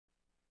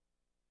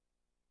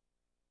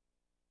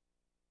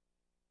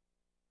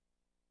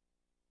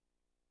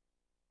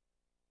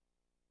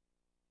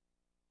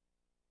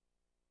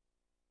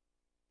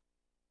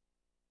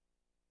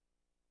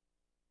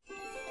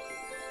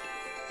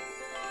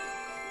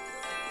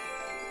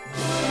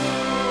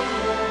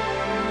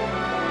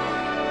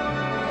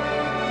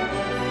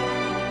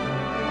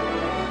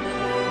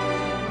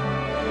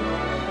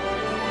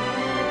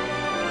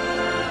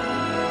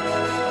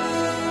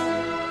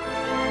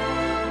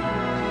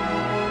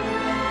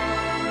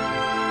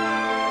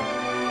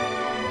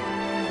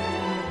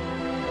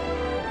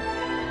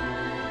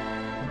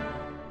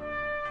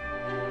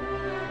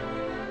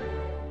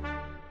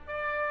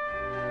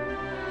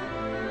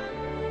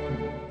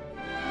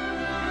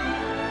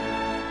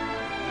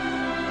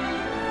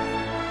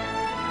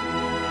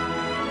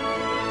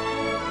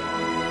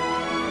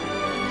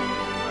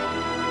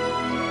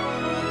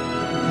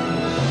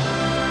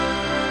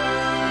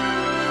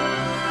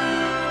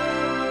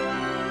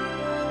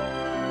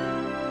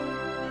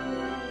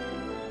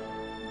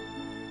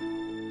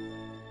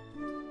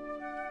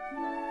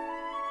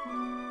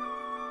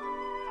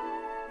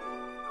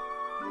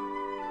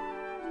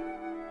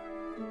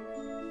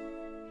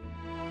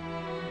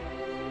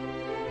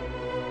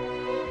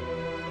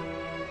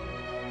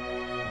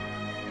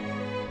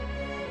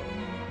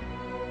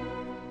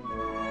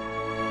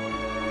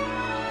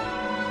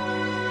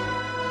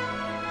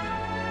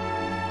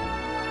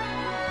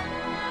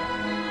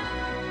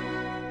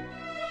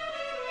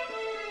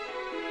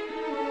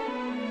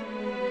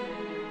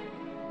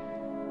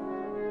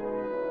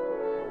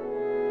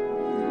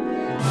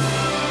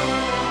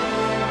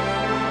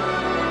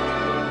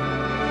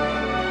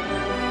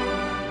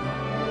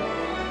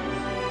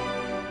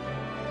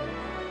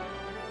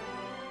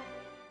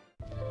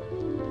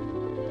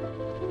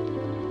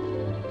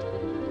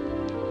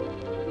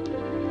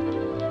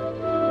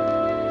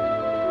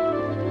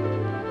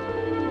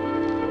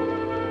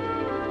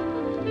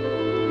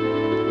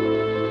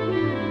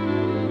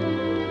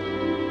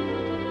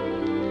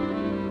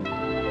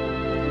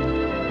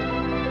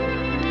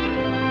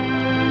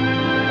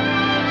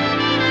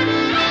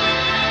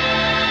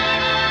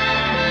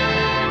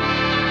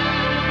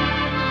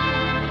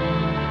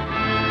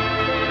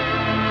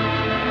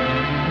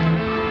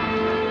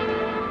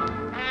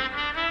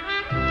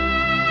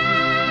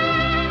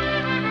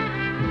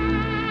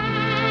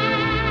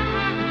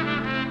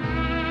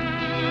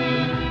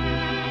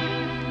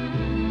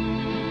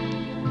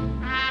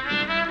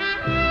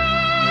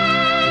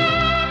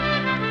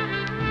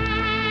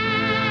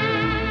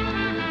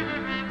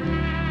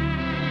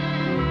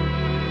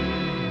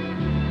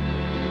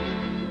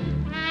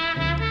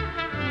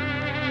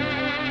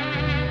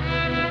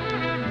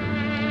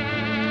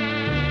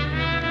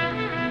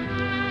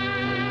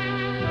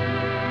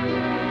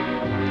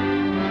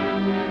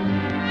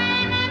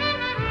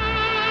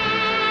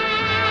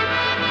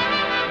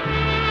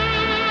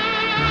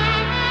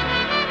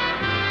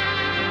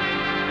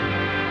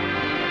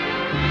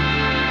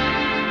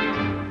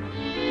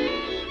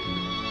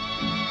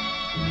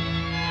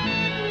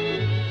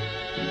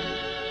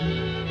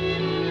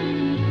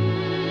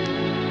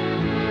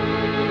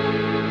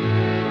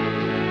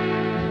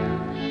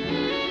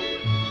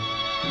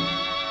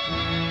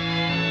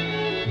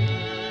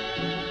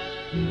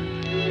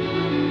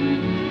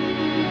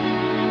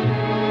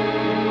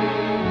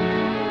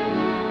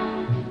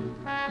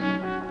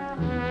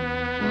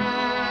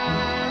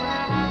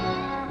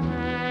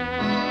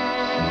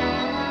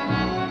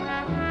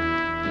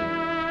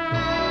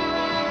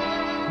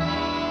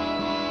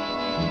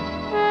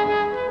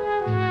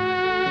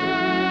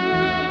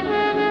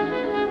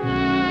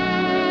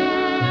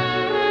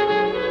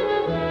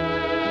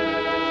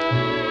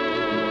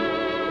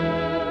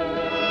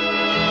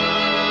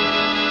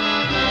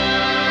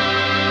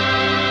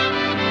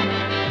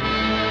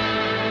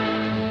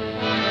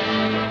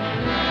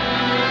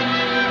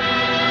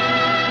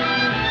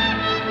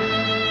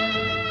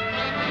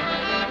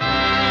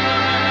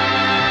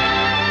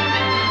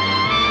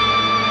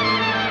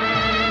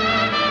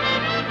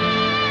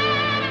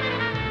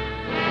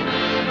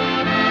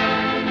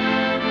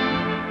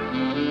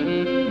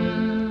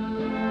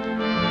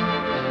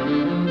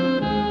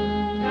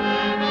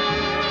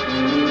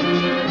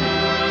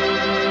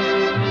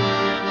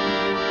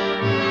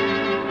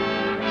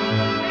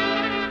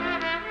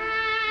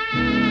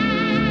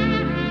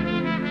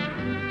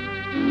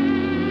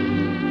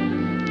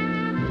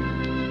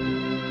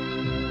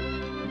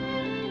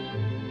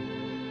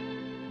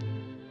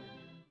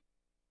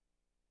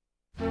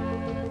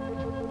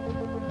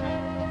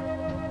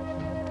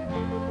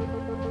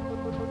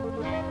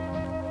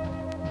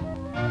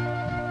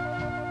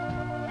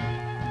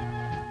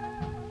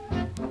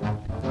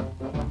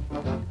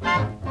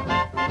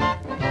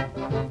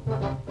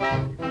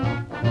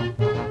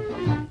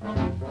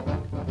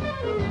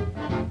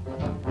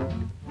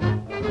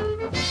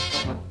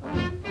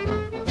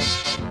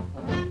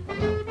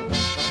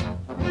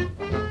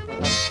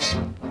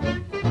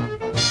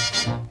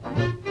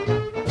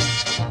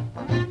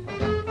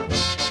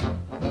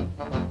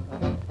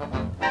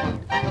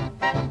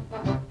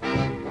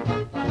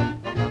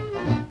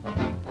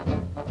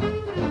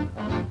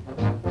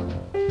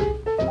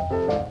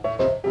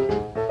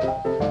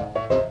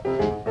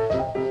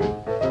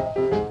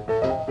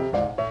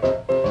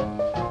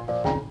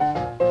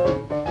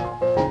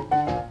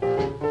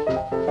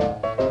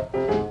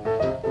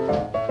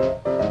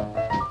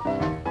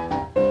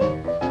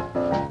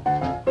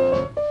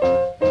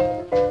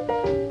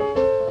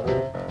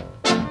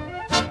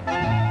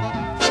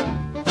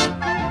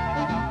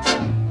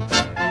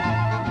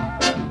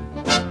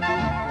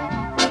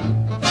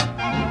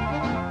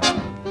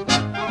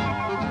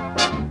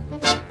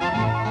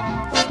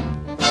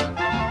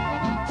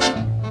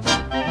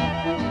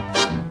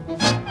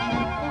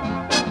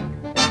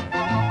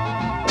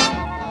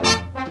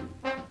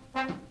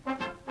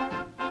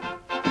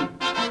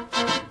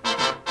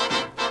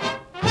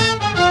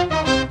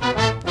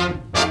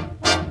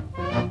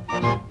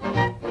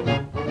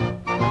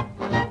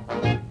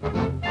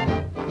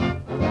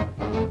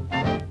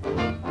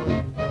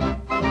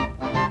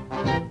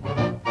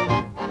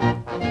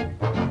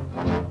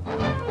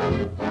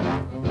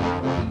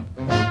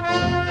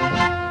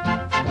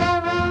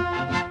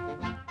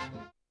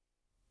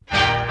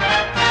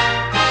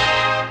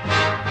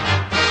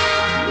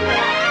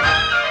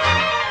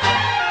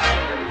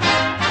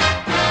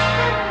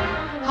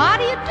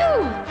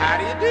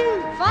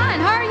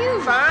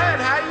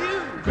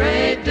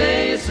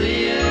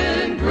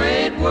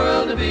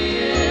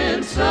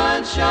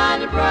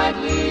shining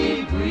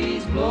brightly,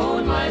 breeze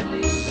blowing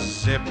lightly.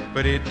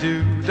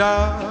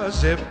 Zippity-doo-dah,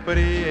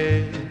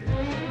 zippity-yay.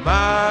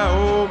 My,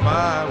 oh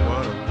my,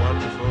 what a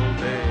wonderful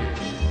day.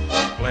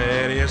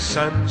 Plenty of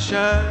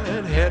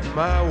sunshine head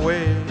my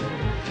way.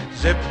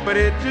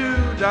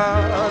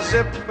 Zippity-doo-dah,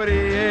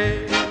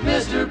 zippity-yay.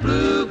 Mr.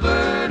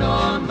 Bluebird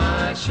on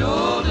my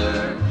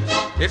shoulder.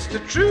 It's the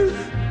truth,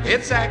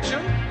 it's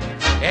actual.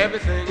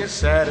 Everything is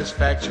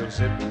satisfactual.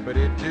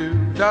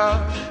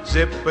 Zippity-doo-dah,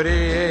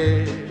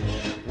 zippity-yay.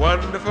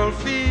 Wonderful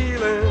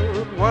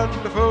feeling,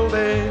 wonderful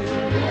day.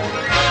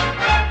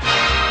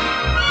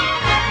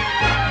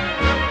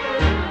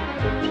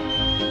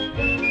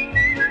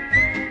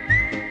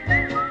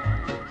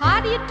 How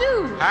do you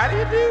do? How do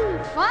you do?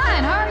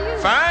 Fine, how are you?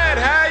 Fine,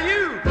 how are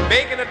you?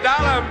 Making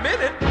 $1 a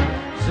minute.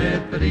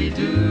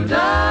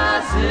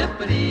 Zippity-doo-dah,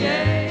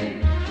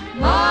 zippity-yay.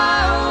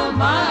 My, oh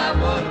my,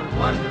 what a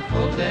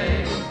wonderful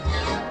day.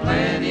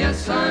 Plenty of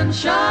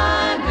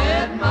sunshine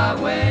head my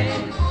way.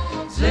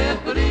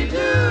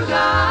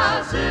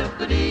 Zippity-doo-dah,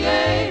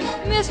 zippity-yay.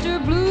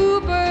 Mr.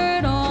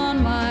 Bluebird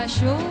on my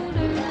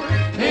shoulder.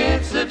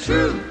 It's the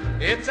truth,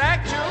 It's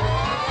actual.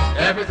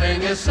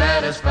 everything is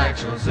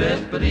satisfactual.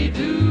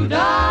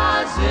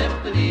 Zippity-doo-dah,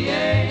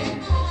 zippity-yay.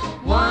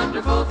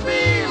 Wonderful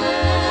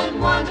feeling,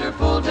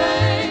 wonderful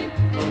day.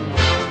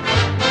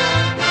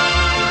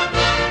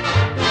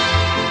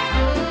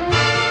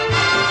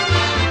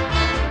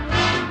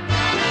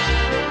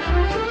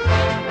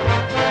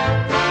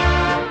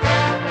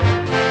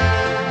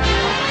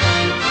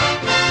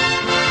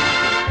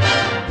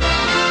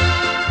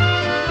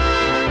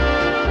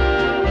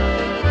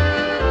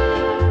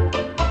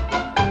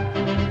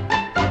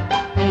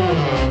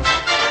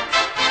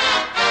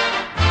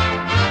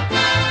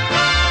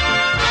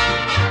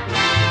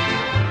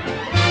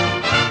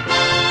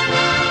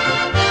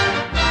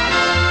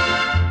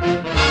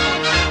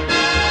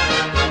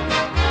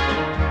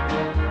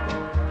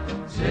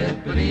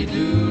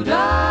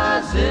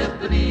 Zippity-doo-dah,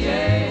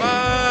 zippity-yay.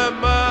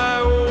 My,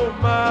 oh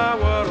my,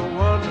 what a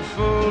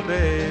wonderful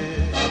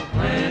day.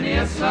 Plenty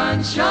of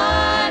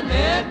sunshine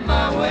head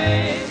my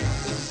way.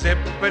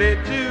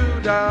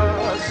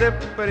 Zippity-doo-dah,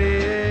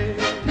 zippity-yay.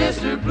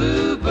 Mr.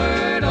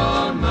 Bluebird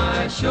on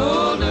my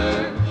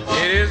shoulder.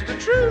 It is the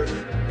truth,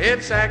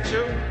 it's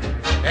actual.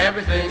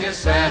 Everything is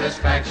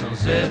satisfactual.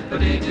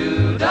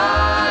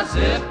 Zippity-doo-dah,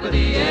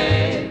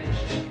 zippity-yay.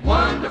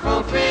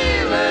 Wonderful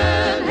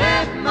feeling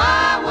head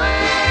my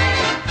way.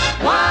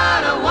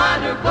 What a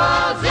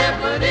wonderful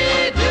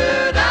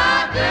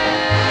zippity-doo-dah day.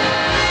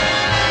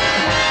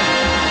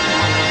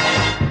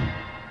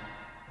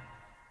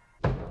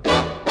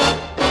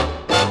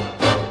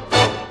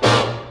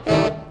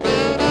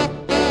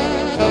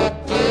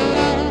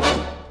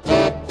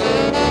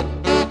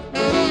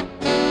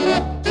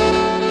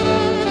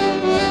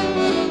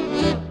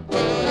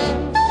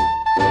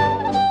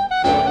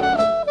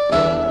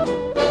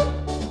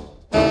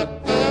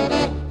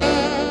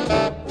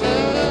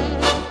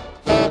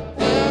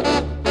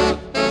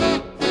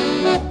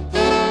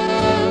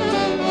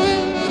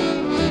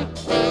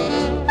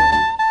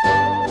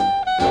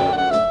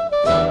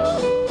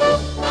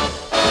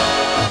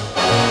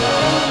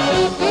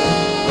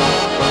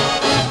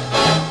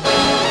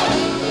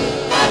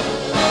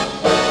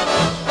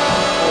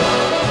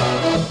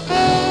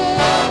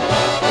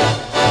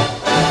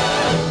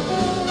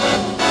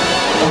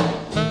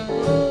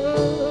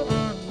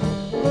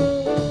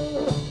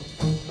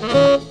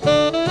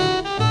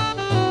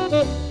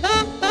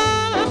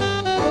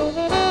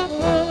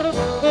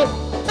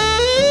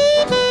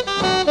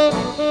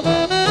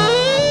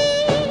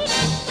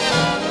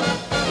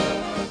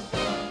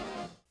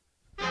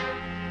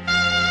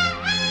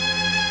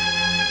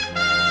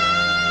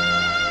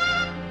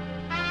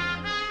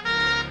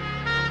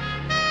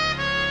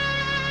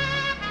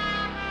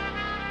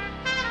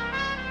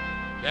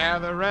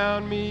 Gather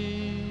round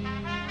me,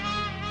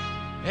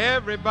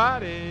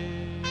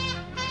 everybody.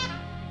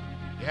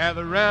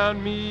 Gather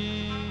round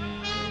me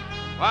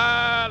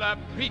while I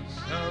preach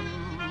some.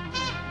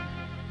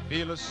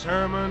 Feel a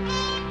sermon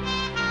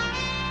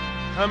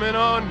coming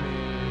on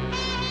me.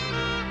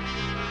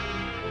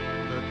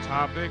 The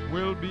topic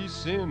will be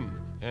sin,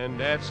 and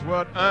that's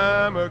what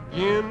I'm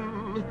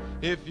again.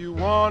 If you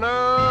wanna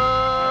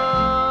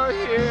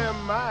hear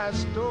my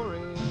story,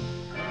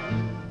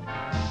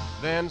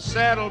 then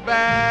settle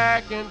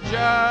back and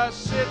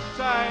just sit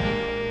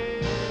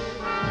tight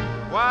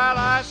while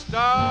I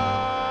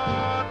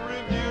start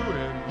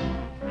reviewing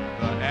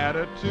the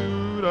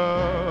attitude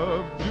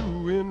of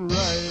doing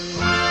right.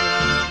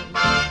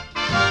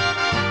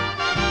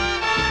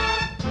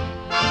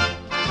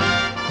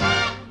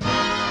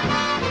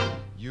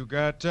 You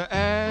got to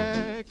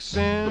accentuate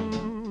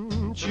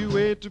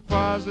the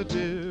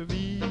positive,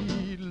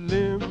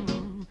 eliminate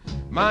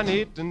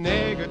the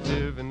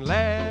negative, and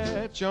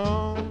latch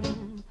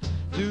on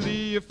to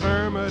the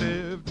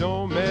affirmative.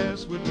 Don't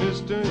mess with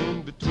Mr.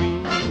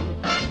 In-Between.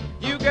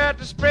 You got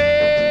to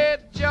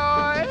spread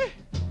joy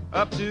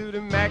up to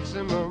the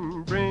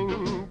maximum,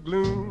 bring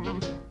gloom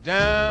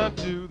down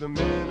to the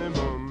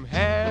minimum.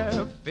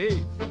 Have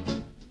faith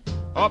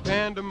or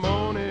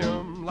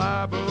pandemonium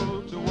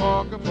liable to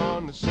walk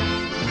upon the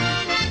scene.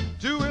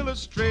 To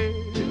illustrate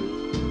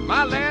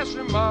my last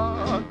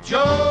remark,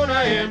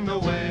 Jonah in the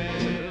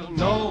whale,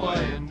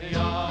 Noah in the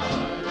ark.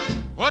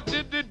 What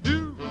did they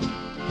do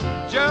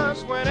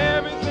just when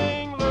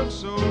everything looked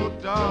so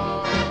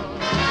dark?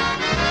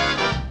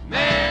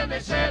 Man, they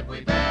said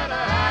we better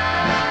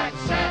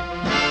accentuate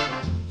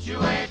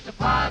the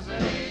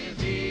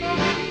positive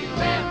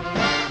event,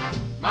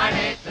 might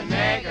hate the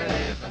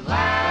negative and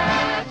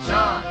latch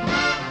on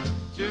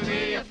to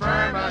the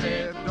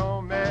affirmative.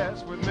 Don't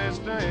mess with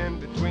Mr. In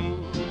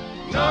Between.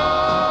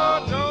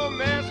 No, don't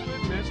mess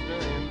with Mr.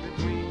 In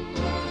Between.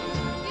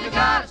 You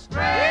gotta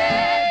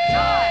spread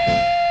joy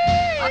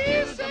up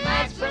to the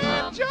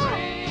maximum,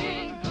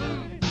 bring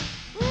gloom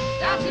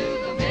down to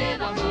the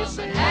minimum,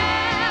 and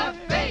have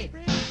faith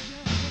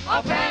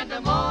or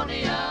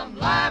pandemonium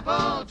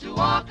liable to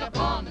walk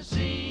upon the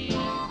scene.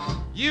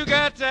 You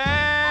got to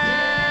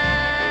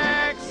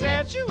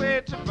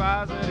accentuate the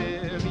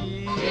positive.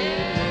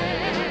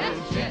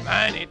 Yes.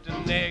 Mine ain't the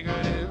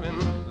negative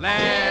and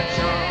latch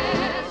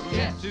on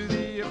Yes. to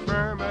the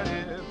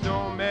affirmative.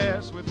 Don't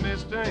mess with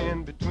Mr.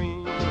 In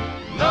Between.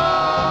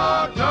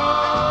 No,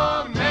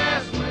 don't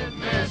mess with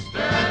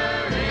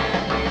Mr.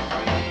 In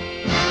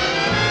Between.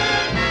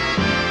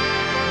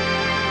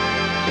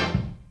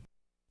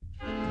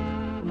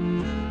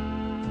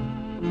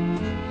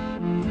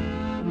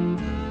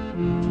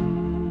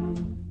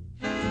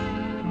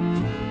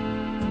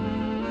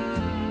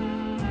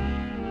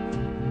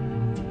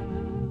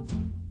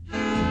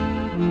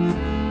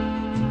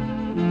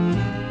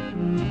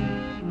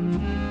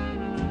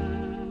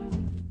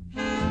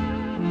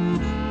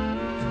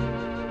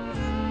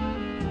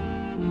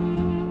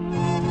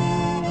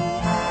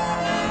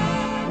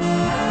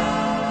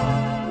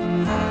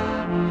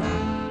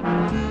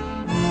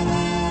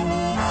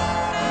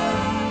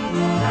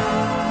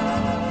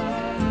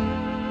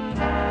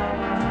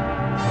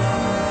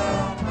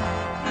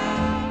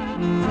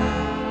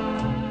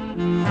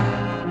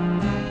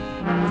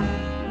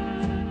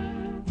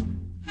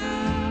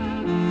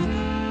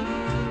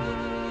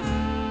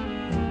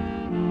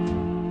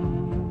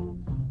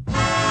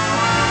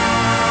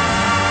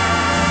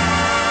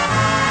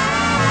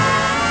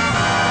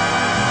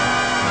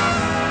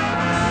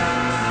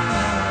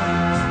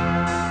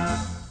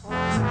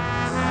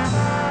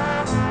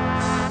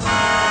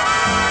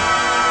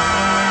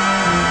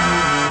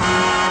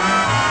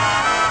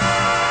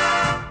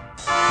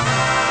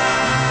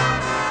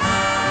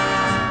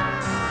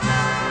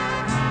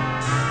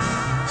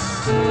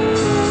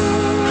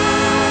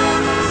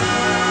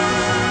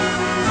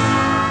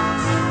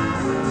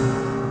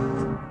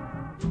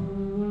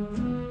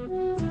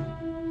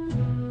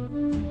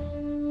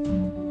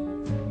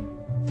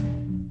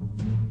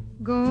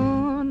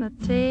 Gonna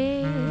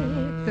take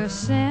a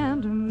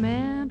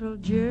sentimental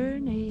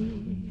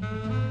journey.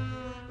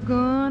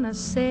 Gonna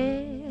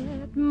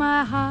set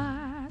my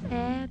heart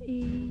at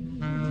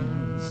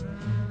ease.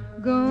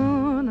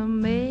 Gonna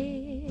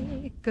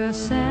make a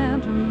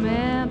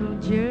sentimental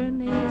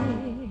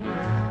journey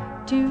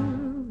to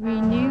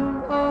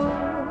renew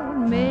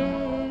old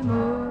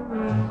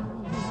memories.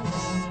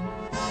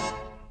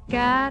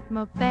 Got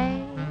my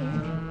bag,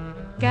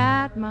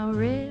 got my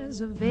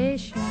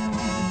reservation.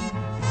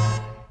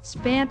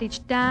 Spent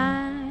each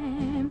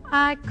dime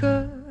I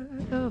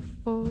could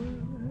afford,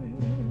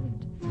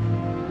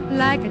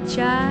 like a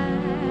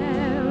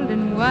child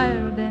in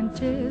wild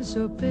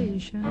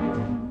anticipation.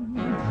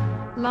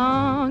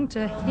 Long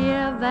to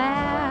hear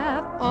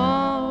that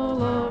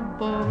all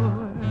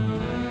aboard.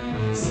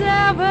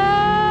 7,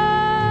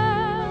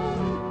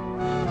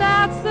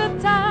 that's the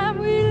time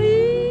we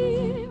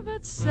leave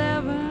at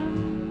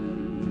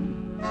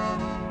 7.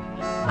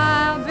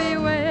 I'll be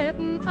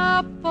waiting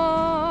up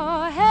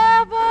for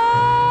heaven,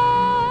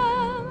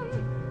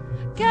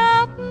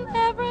 counting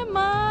every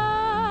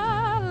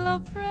mile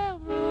of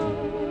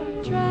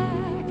railroad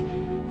track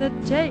that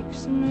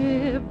takes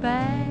me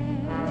back.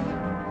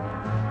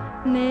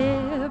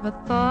 Never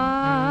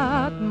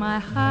thought my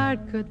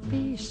heart could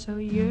be so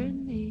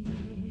yearning.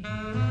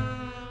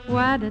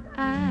 Why did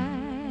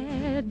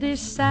I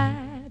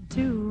decide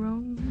to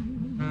roam?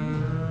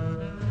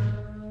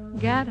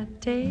 Gotta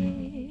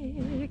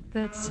take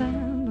that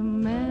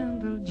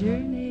sentimental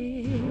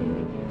journey,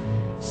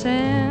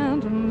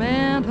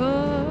 sentimental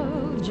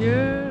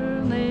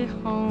journey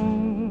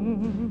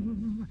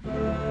home,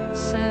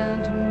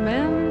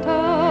 sentimental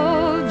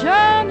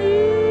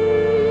journey.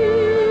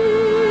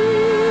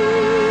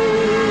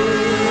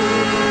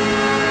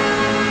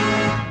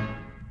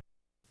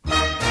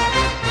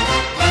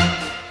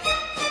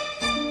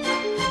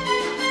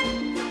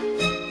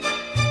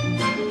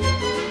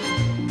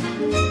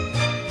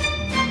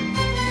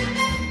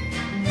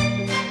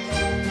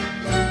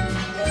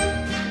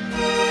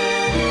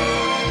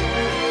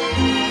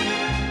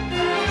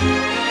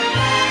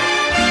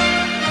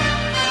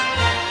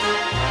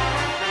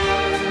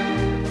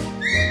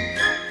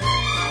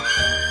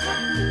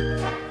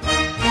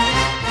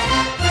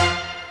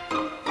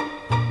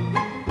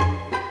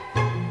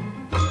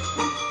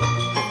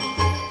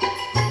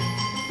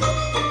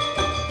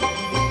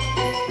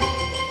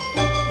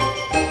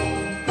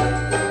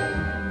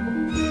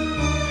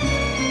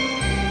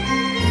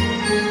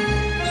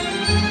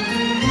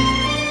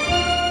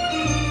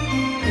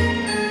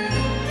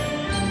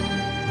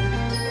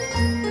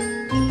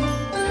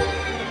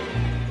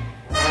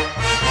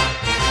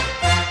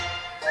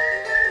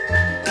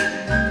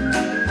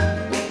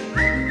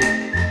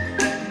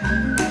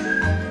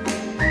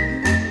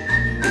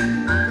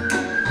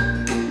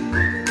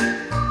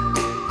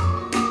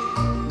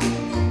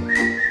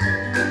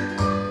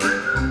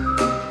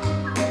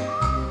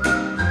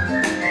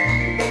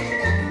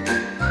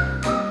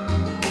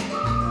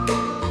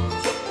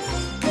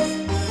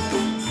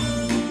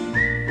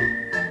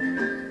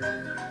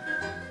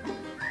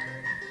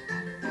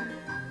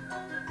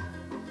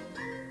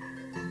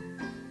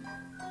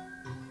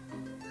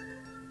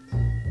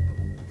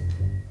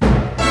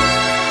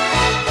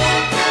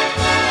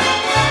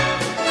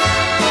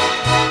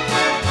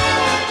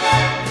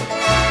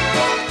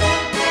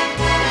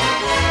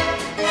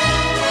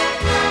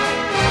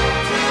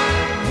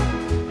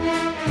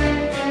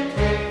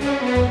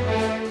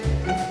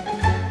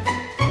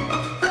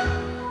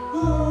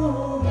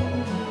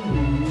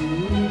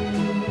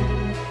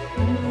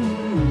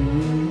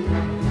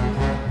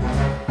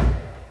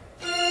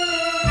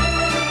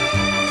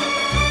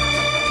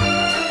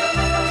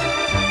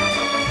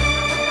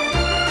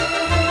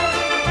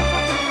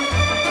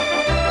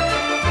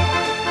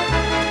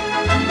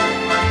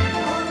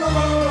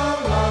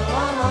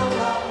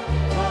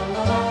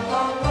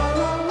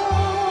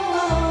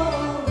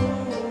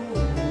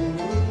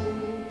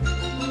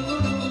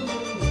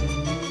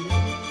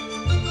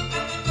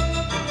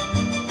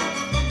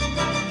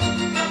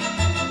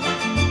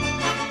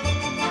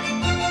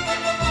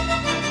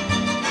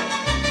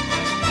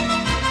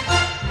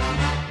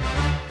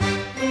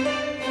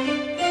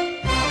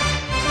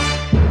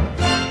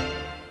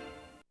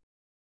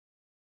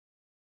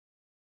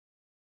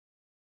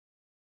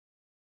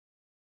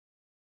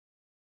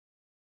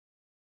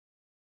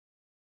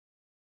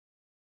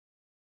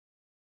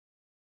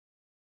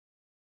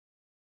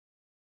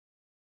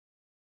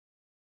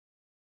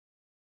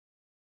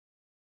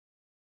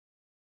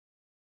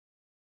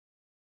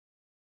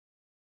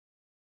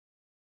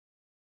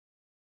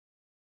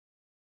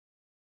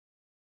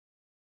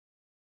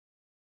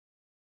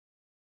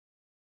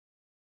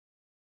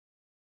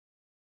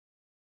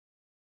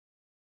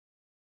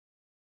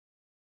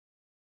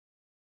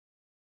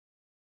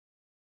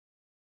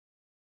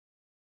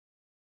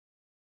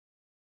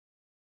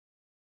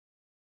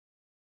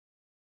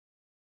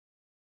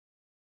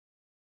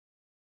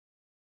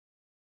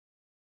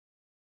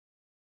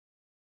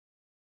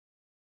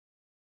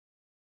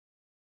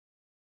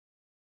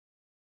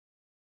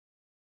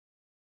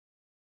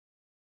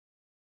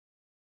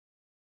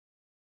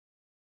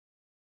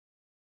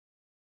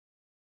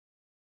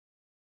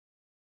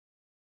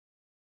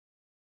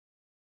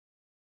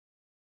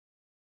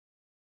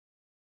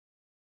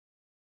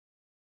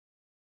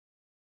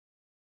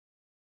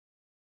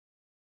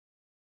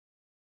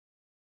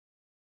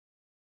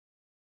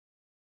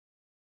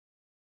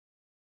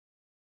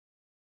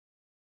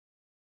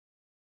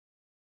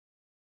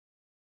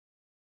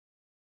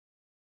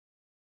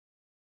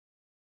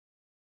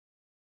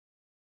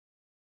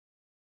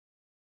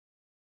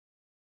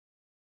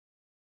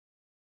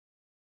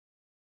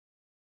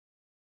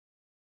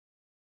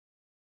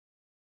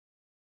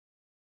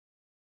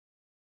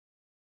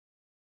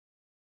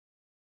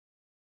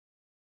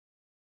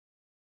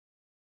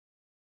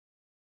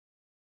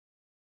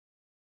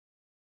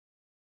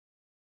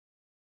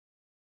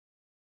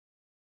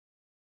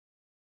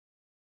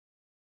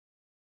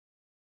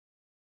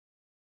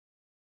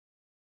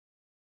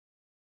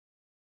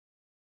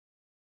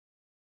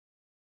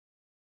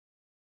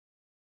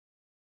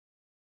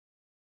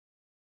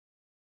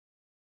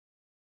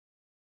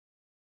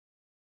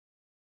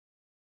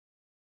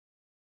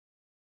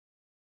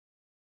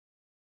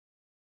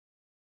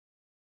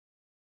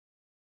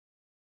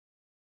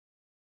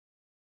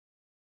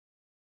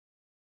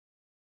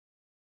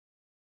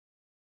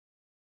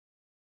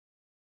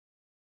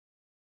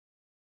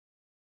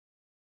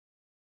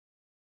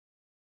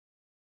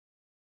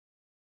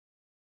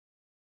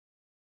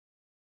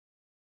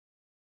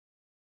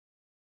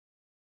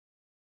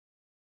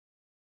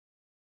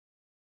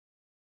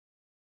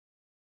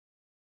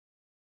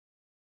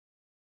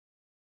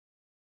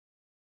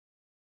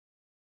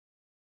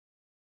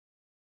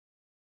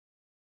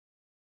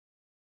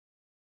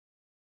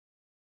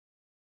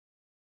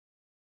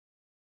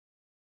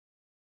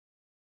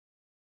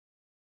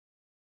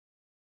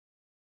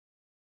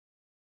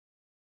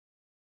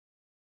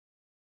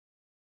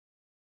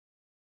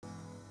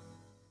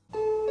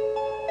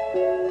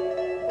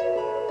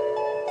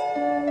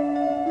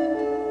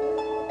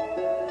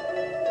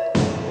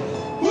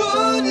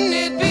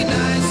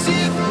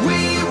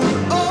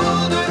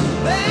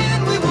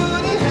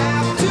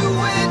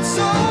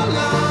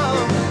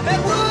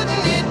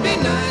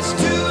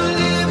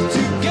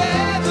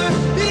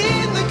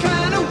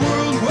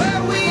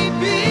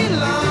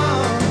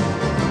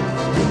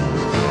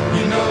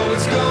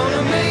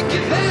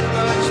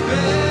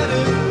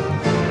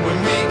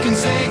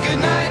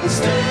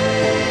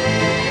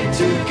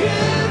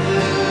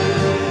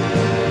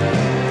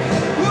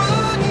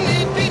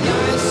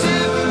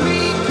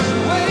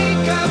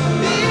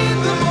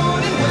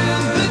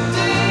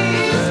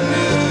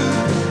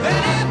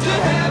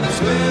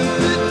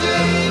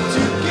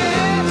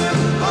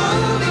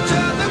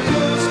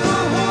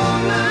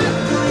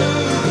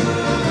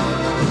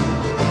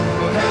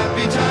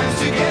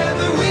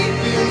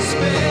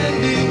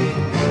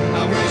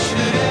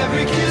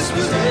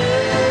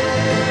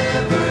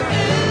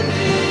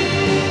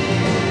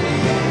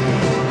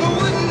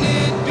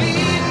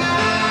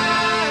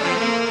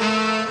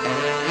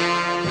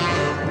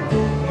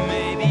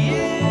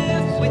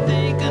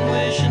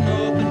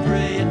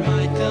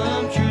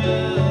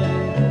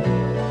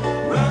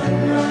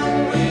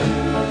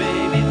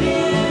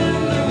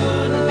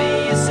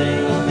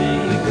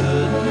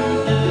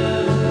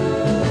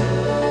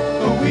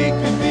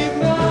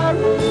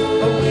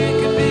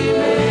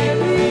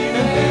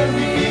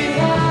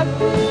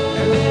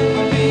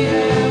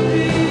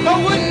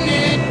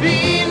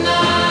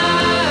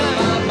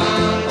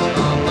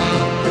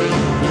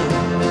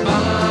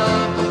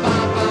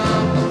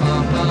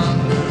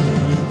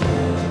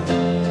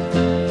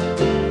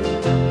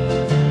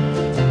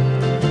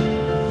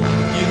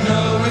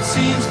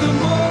 seems the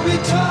more we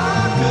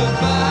talk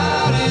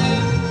about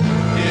it,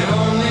 it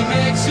only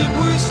makes it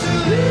worse to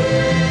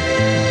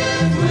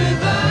live with.